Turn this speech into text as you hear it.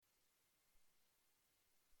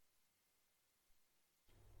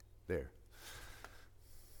there.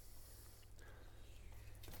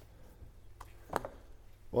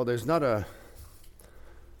 Well, there's not a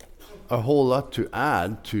whole lot to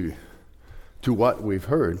add to what we've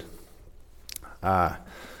heard.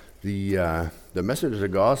 The message of the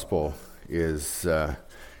gospel is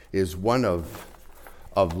one of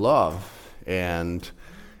love and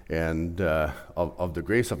of the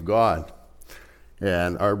grace of God.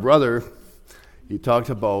 And our brother, he talked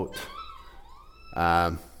about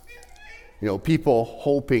people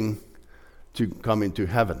hoping to come into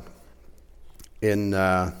heaven.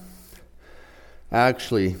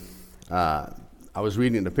 Actually, I was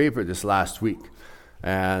reading the paper this last week,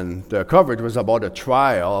 and the coverage was about a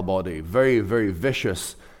trial, about a very, very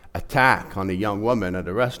vicious attack on a young woman at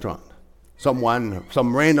a restaurant. Some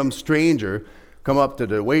random stranger come up to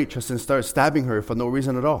the waitress and start stabbing her for no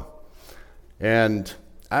reason at all. And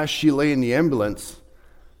as she lay in the ambulance,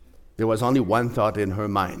 there was only one thought in her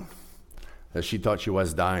mind, that she thought she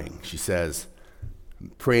was dying. She says,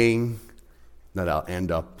 praying that I'll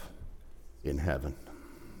end up in heaven.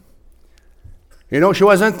 She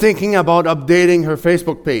wasn't thinking about updating her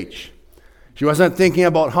Facebook page. She wasn't thinking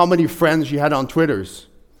about how many friends she had on Twitters.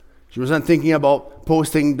 She wasn't thinking about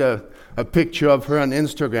posting a picture of her on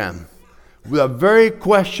Instagram. The very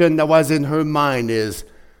question that was in her mind is,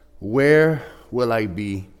 where will I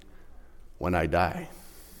be when I die?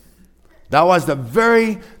 That was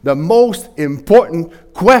the most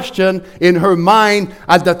important question in her mind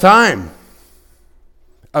at the time.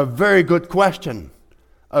 A very good question.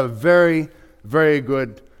 A very, very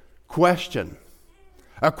good question.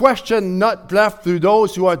 A question not left to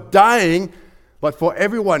those who are dying, but for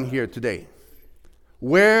everyone here today.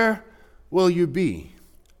 Where will you be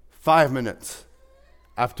 5 minutes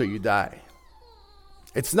after you die?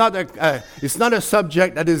 It's not a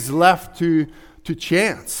subject that is left to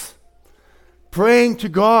chance. Praying to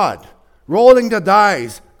God, rolling the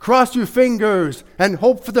dice, cross your fingers, and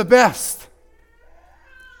hope for the best.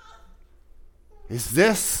 Is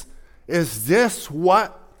this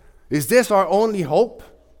our only hope?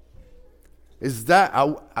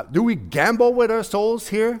 Do we gamble with our souls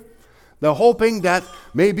here? The hoping that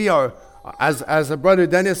maybe as a brother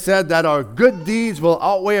Dennis said, that our good deeds will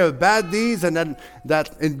outweigh our bad deeds, and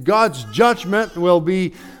that in God's judgment will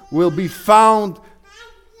be found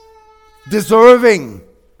deserving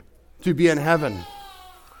to be in heaven.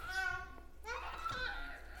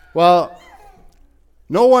 Well,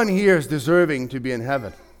 no one here is deserving to be in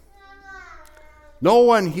heaven. No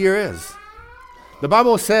one here is. The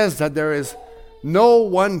Bible says that there is no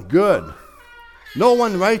one good, no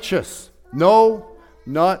one righteous, no,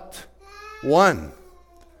 not one.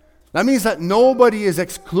 That means that nobody is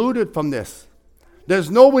excluded from this.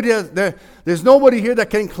 There's nobody here that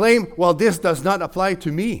can claim, well, this does not apply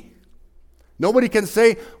to me. Nobody can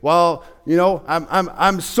say, well,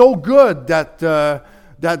 I'm so good that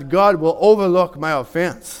God will overlook my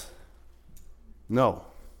offense. No.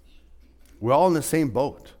 We're all in the same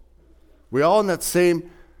boat. We're all in that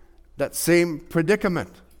same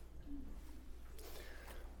predicament.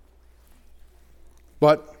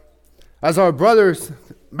 But as our brothers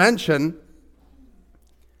mentioned,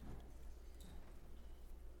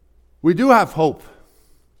 we do have hope.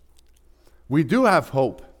 We do have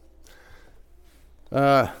hope.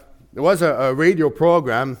 There was a radio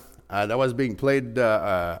program that was being played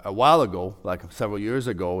a while ago, like several years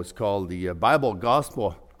ago. It's called the Bible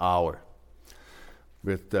Gospel Hour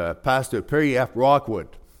with Pastor Perry F. Rockwood.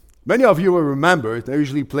 Many of you will remember, they're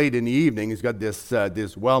usually played in the evening. He's got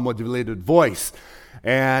this well-modulated voice.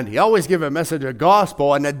 And he always gave a message of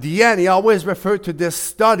gospel. And at the end, he always referred to this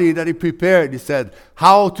study that he prepared. He said,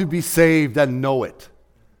 how to be saved and know it.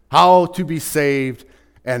 How to be saved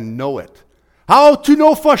and know it. How to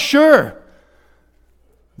know for sure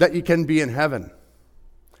that you can be in heaven.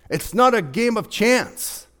 It's not a game of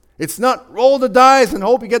chance. It's not roll the dice and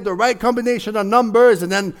hope you get the right combination of numbers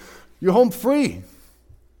and then you're home free.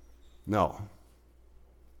 No.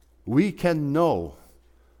 We can know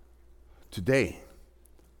today,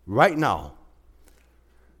 right now,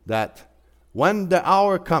 that when the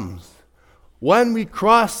hour comes, when we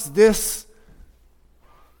cross this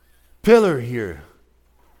pillar here,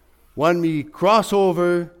 when we cross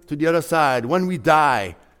over to the other side, when we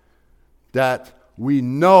die, that we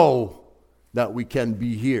know that we can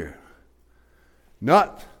be here.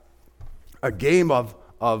 Not a game of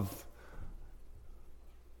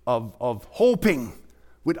hoping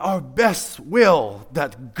with our best will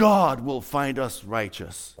that God will find us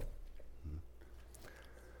righteous.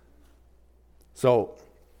 So,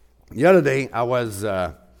 the other day I was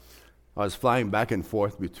flying back and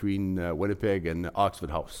forth between Winnipeg and Oxford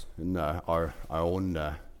House in our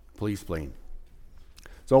own police plane.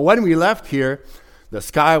 So when we left here, the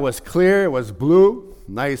sky was clear, it was blue,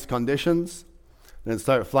 nice conditions. Then it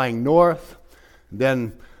started flying north.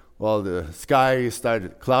 Then, the sky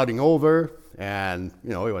started clouding over, and,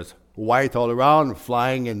 it was white all around,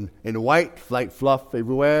 flying in white, flight fluff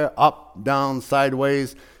everywhere, up, down,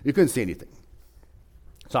 sideways. You couldn't see anything.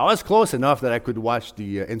 So I was close enough that I could watch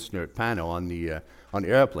the instrument panel on the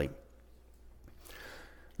airplane.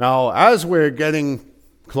 Now, as we're getting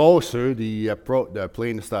closer, the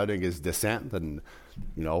plane is starting its descent and,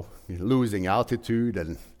 losing altitude.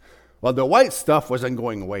 And, the white stuff wasn't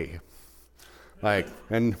going away.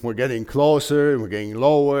 And we're getting closer and we're getting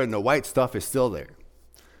lower, and the white stuff is still there.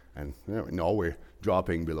 And, we're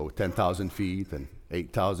dropping below 10,000 feet and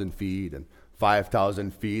 8,000 feet and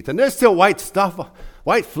 5,000 feet. And there's still white stuff,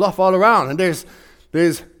 white fluff all around. And there's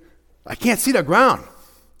I can't see the ground.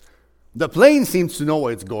 The plane seems to know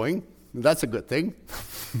where it's going. That's a good thing.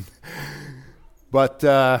 But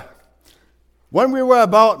when we were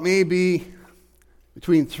about maybe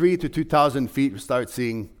between 3,000 to 2,000 feet, we started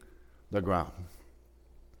seeing the ground.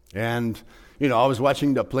 And, I was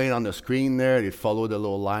watching the plane on the screen there. It followed the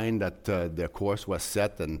little line that their course was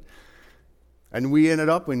set. And we ended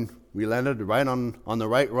up, when we landed right on the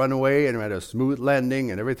right runway, and we had a smooth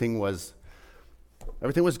landing, and everything was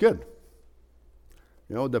good.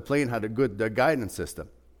 The plane had a good guidance system.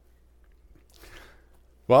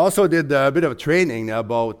 We also did a bit of training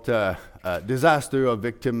about disaster or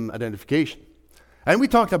victim identification. And we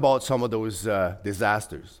talked about some of those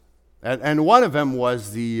disasters. And one of them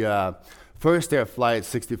was the First Air Flight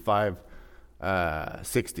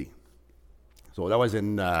 6560. So that was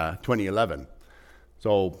in 2011.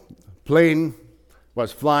 So plane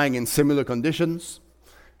was flying in similar conditions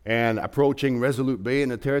and approaching Resolute Bay in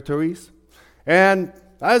the territories. And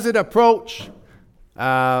as it approached,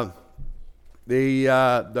 the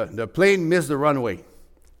plane missed the runway.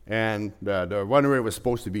 And the runway was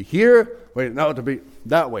supposed to be here, but now to be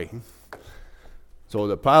that way. So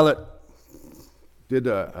the pilot did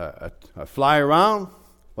a fly around,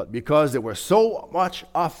 but because they were so much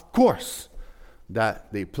off course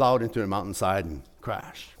that they plowed into the mountainside and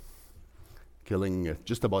crashed, killing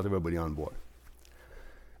just about everybody on board.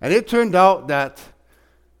 And it turned out that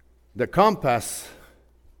the compass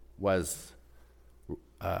wasn't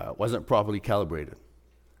properly calibrated.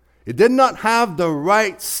 It did not have the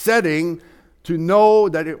right setting to know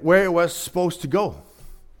where it was supposed to go.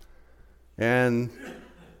 And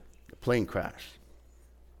the plane crashed.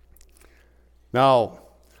 Now,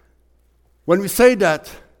 when we say that,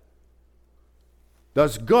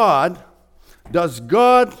 is God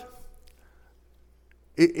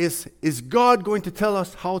going to tell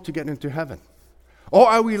us how to get into heaven? Or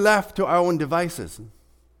are we left to our own devices?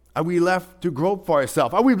 Are we left to grope for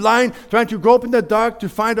ourselves? Are we blind, trying to grope in the dark to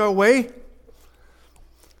find our way?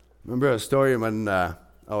 Remember a story when I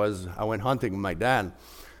went hunting with my dad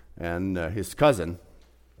and his cousin,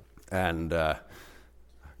 and I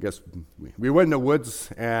guess we were in the woods,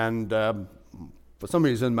 and for some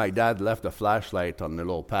reason my dad left a flashlight on the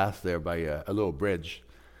little path there by a little bridge.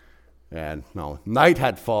 And now night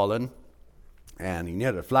had fallen, and he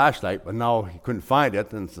needed a flashlight, but now he couldn't find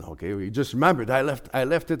it. And so, he just remembered, I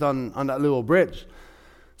left it on that little bridge.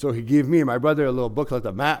 So he gave me and my brother a little booklet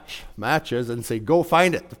of matches and said, go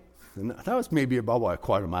find it. And that was maybe about a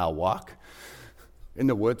quarter-mile walk in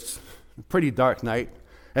the woods, a pretty dark night.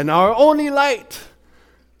 And our only light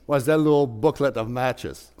was that little booklet of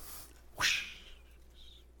matches. Whoosh.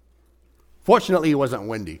 Fortunately, it wasn't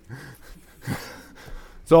windy.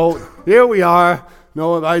 So here we are,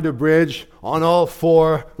 by the bridge, on all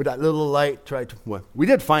four, with that little light. We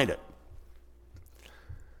did find it.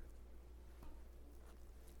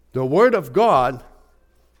 The Word of God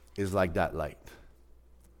is like that light.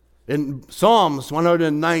 In Psalms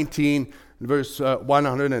 119, verse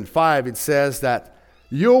 105, it says that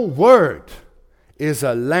your Word is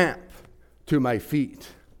a lamp to my feet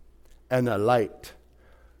and a light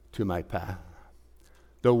to my path.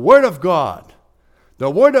 The Word of God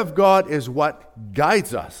is what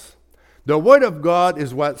guides us. The Word of God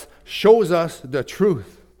is what shows us the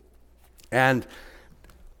truth. And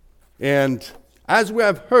as we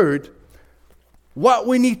have heard, what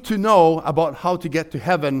we need to know about how to get to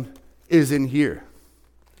heaven is in here.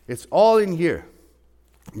 It's all in here.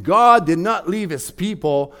 God did not leave His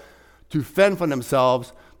people to fend for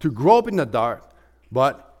themselves, to grope in the dark,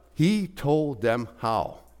 but He told them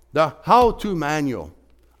how. The how-to manual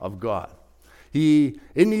of God. In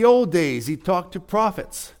the old days, He talked to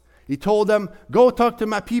prophets. He told them, go talk to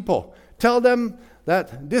my people. Tell them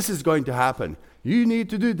that this is going to happen. You need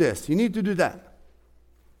to do this. You need to do that.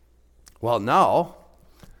 Well, now,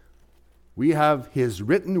 We have His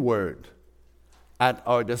written word at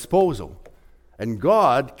our disposal. And we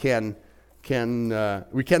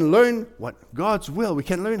can learn what God's will. We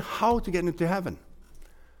can learn how to get into heaven.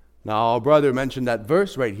 Now, our brother mentioned that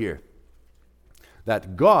verse right here.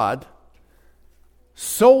 That God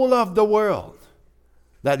so loved the world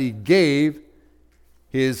that He gave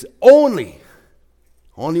His only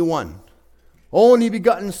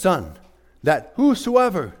begotten Son, that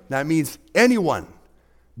whosoever, that means anyone,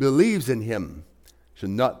 believes in Him should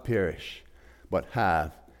not perish, but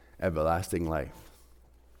have everlasting life.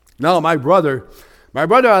 Now, my brother,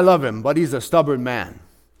 I love him, but he's a stubborn man.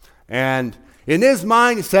 And in his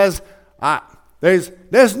mind, he says,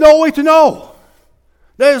 there's no way to know.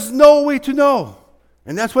 There's no way to know.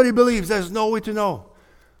 And that's what he believes. There's no way to know.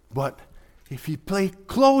 But if you pay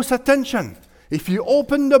close attention, if you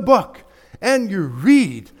open the book and you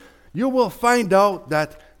read, you will find out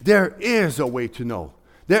that there is a way to know.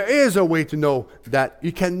 There is a way to know that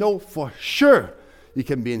you can know for sure you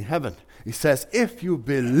can be in heaven. He says, if you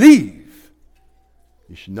believe,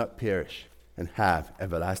 you should not perish and have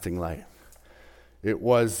everlasting life. It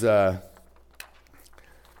was yeah,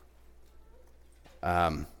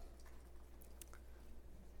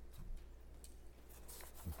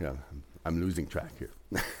 I'm losing track here.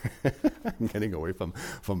 I'm getting away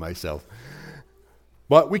from myself.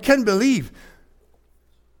 But we can believe.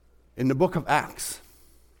 In the book of Acts,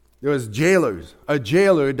 there was a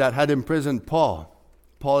jailer that had imprisoned Paul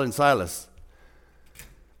and Silas.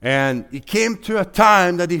 And he came to a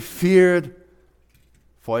time that he feared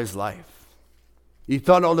for his life. He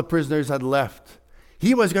thought all the prisoners had left.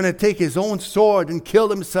 He was going to take his own sword and kill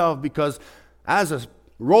himself, because as a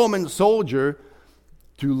Roman soldier,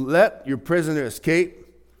 to let your prisoner escape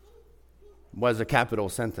was a capital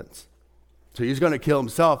sentence. So he's going to kill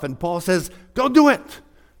himself. And Paul says, don't do it.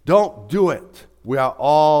 Don't do it. We are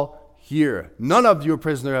all here. None of your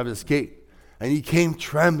prisoners have escaped. And he came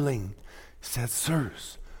trembling. He said,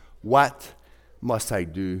 sirs, what must I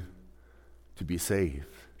do to be saved?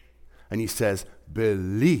 And he says,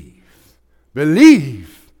 believe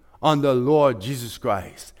on the Lord Jesus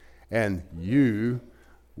Christ, and you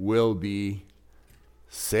will be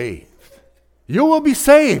saved. You will be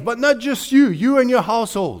saved, but not just you and your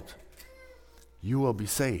household. You will be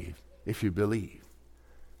saved if you believe.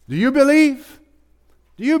 Do you believe?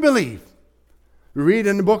 Do you believe? We read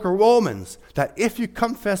in the book of Romans that if you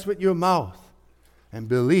confess with your mouth and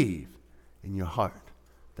believe in your heart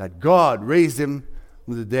that God raised him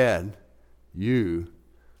from the dead, you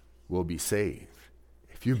will be saved.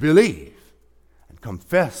 If you believe and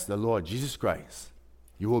confess the Lord Jesus Christ,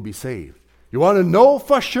 you will be saved. You want to know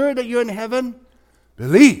for sure that you're in heaven?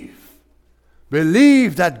 Believe.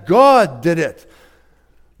 Believe that God did it.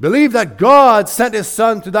 Believe that God sent His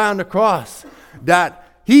Son to die on the cross, that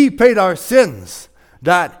He paid our sins,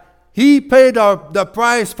 that He paid the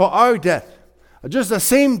price for our debt. Just the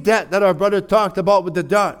same debt that our brother talked about with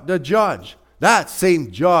the judge. That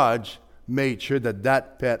same judge made sure that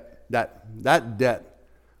that debt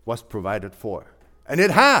was provided for. And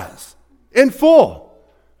it has, in full.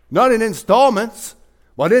 Not in installments,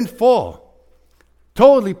 but in full.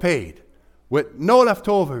 Totally paid, with no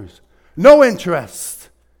leftovers, no interest.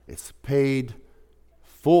 It's paid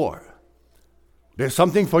for. There's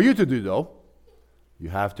something for you to do, though. You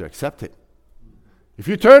have to accept it. If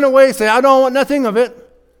you turn away and say, I don't want nothing of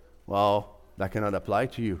it, well, that cannot apply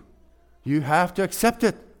to you. You have to accept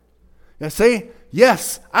it. And say,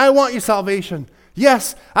 yes, I want your salvation.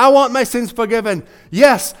 Yes, I want my sins forgiven.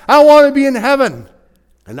 Yes, I want to be in heaven.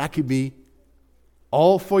 And that could be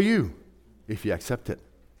all for you if you accept it.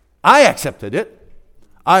 I accepted it.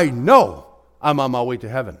 I know I'm on my way to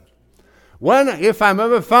heaven. If I'm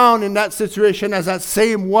ever found in that situation as that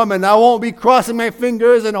same woman, I won't be crossing my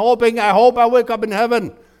fingers and I hope I wake up in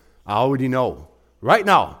heaven. I already know. Right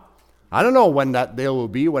now. I don't know when that day will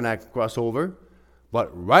be when I cross over.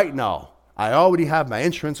 But right now, I already have my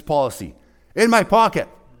insurance policy in my pocket.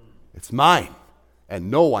 It's mine.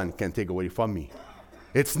 And no one can take away from me.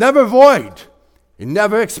 It's never void. It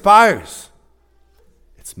never expires.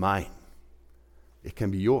 It's mine. It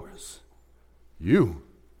can be yours. You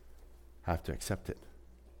have to accept it.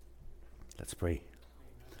 Let's pray.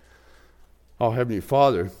 Oh, Heavenly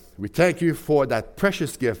Father, we thank you for that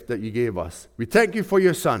precious gift that you gave us. We thank you for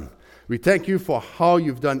your Son. We thank you for how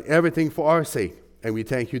you've done everything for our sake. And we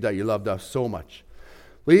thank you that you loved us so much.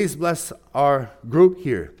 Please bless our group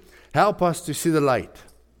here. Help us to see the light.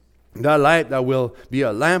 The light that will be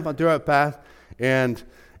a lamp unto our path and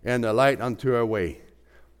a light unto our way.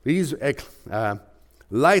 Please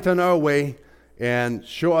lighten our way and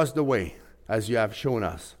show us the way as you have shown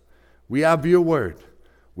us. We have your word.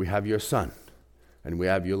 we have your Son, and we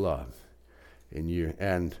have your love in you.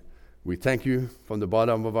 And we thank you from the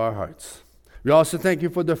bottom of our hearts. We also thank you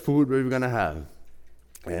for the food we're going to have.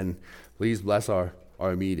 And please bless our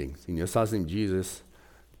meetings. In your Son's name, Jesus,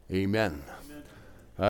 amen. Amen.